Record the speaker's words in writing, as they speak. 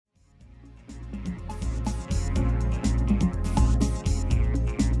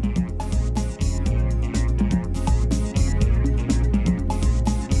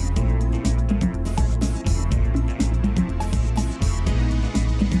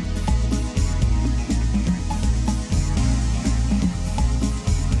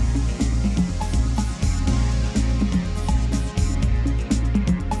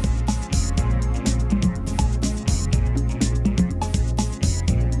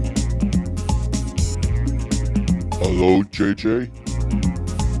Hello, JJ.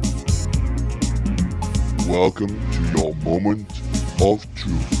 Welcome to your moment of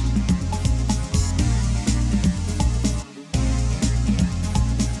truth.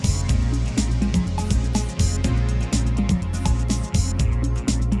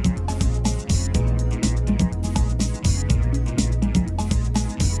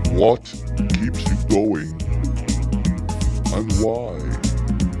 What keeps you going and why?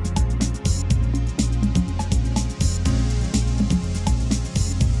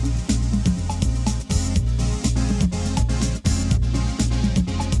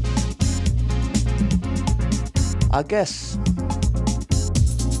 I guess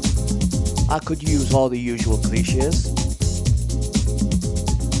I could use all the usual cliches,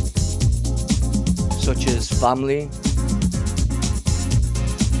 such as family,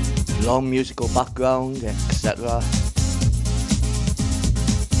 long musical background, etc.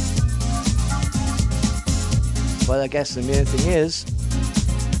 But I guess the main thing is,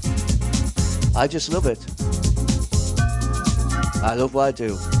 I just love it. I love what I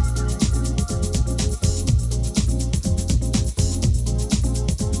do.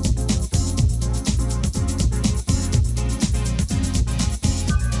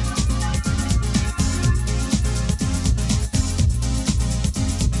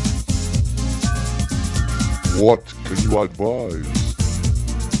 What can you advise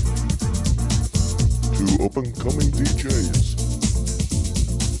to up-and-coming DJs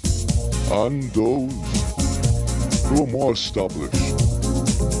and those who are more established?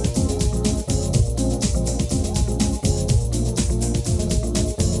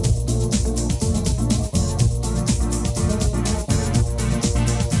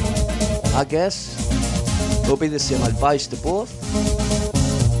 I guess it'll be the same advice to both.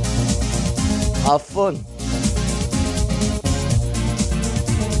 Have fun.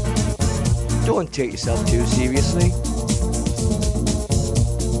 Don't take yourself too seriously.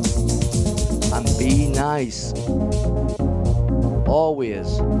 And be nice.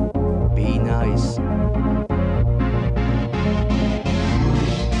 Always be nice.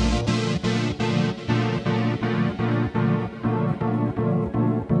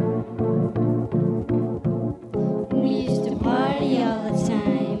 We used to party all the time.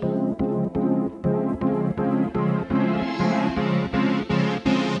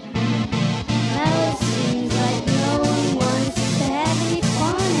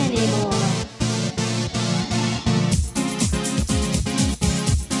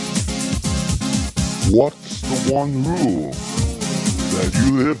 What's the one rule that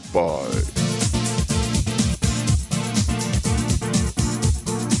you live by?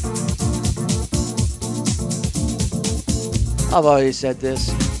 I've already said this.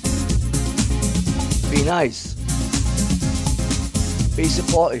 Be nice. Be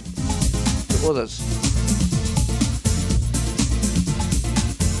supportive to others.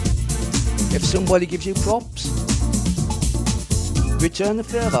 If somebody gives you props, return the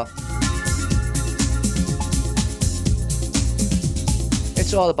favour.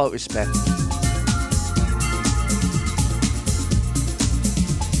 It's all about respect.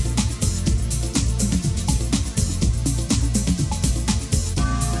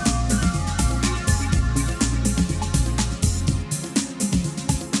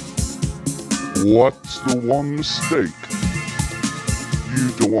 What's the one mistake you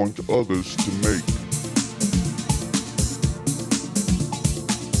don't want others to make?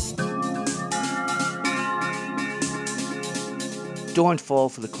 Don't fall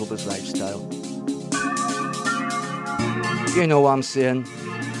for the clubbers lifestyle. You know what I'm saying.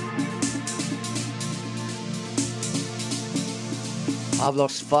 I've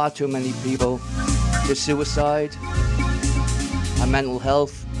lost far too many people to suicide and mental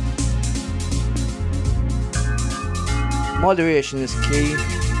health. Moderation is key.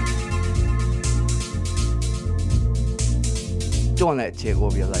 Don't let it take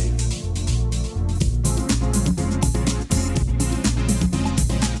over your life.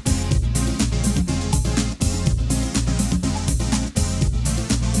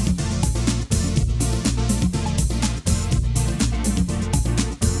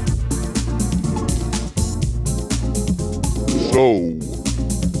 So,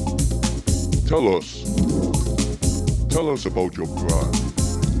 tell us about your brand.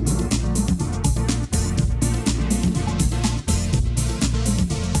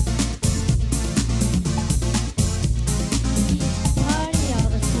 Party all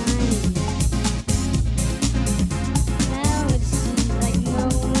the time. Now it seems like no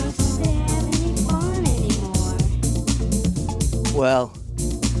one wants to have any fun anymore. Well,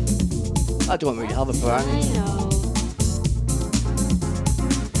 I don't really have a brand. I know.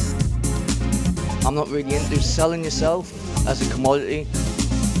 I'm not really into selling yourself as a commodity.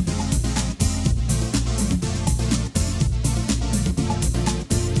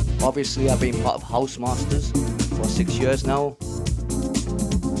 Obviously, I've been part of Housemasters for 6 years now.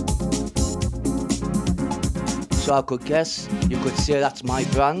 So I could guess, you could say that's my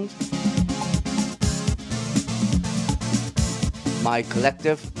brand, my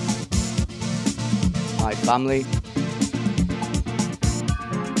collective, my family.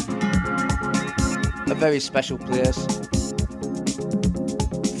 A very special place,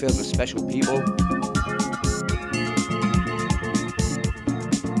 filled with special people.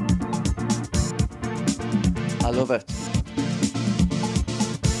 I love it.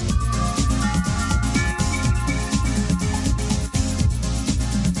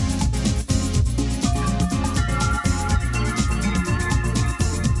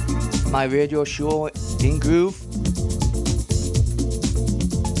 My radio show In Groove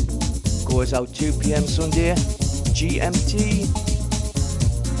goes out 2 p.m. Sunday, GMT.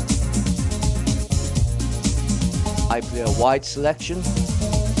 I play a wide selection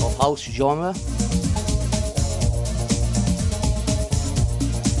of house genre.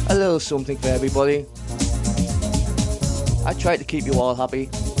 A little something for everybody. I try to keep you all happy.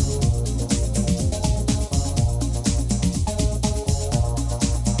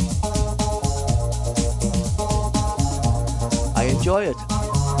 I enjoy it.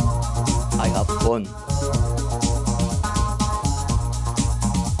 I have fun.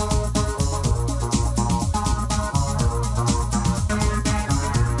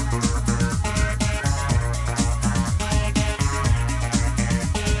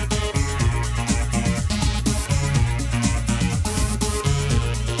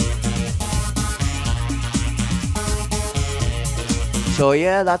 So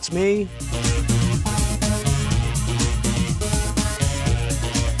yeah, that's me.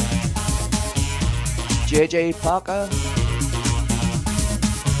 JJ Parker.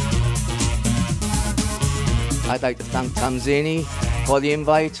 I'd like to thank Thamzini for the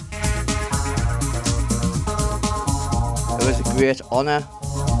invite. It was a great honour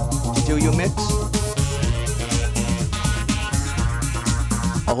to do your mix.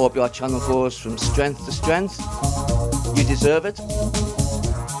 I hope your channel goes from strength to strength. You deserve it.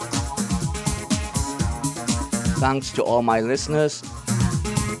 Thanks to all my listeners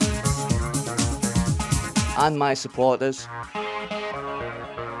and my supporters.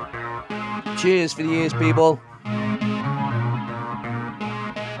 Cheers for the years, people.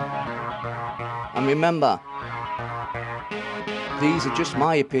 And remember, these are just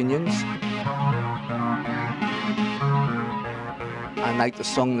my opinions. And like the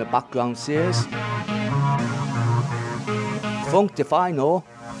song in the background says, funked if I know.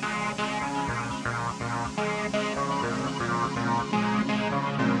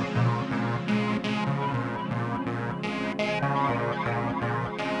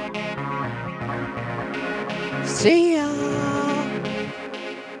 See ya.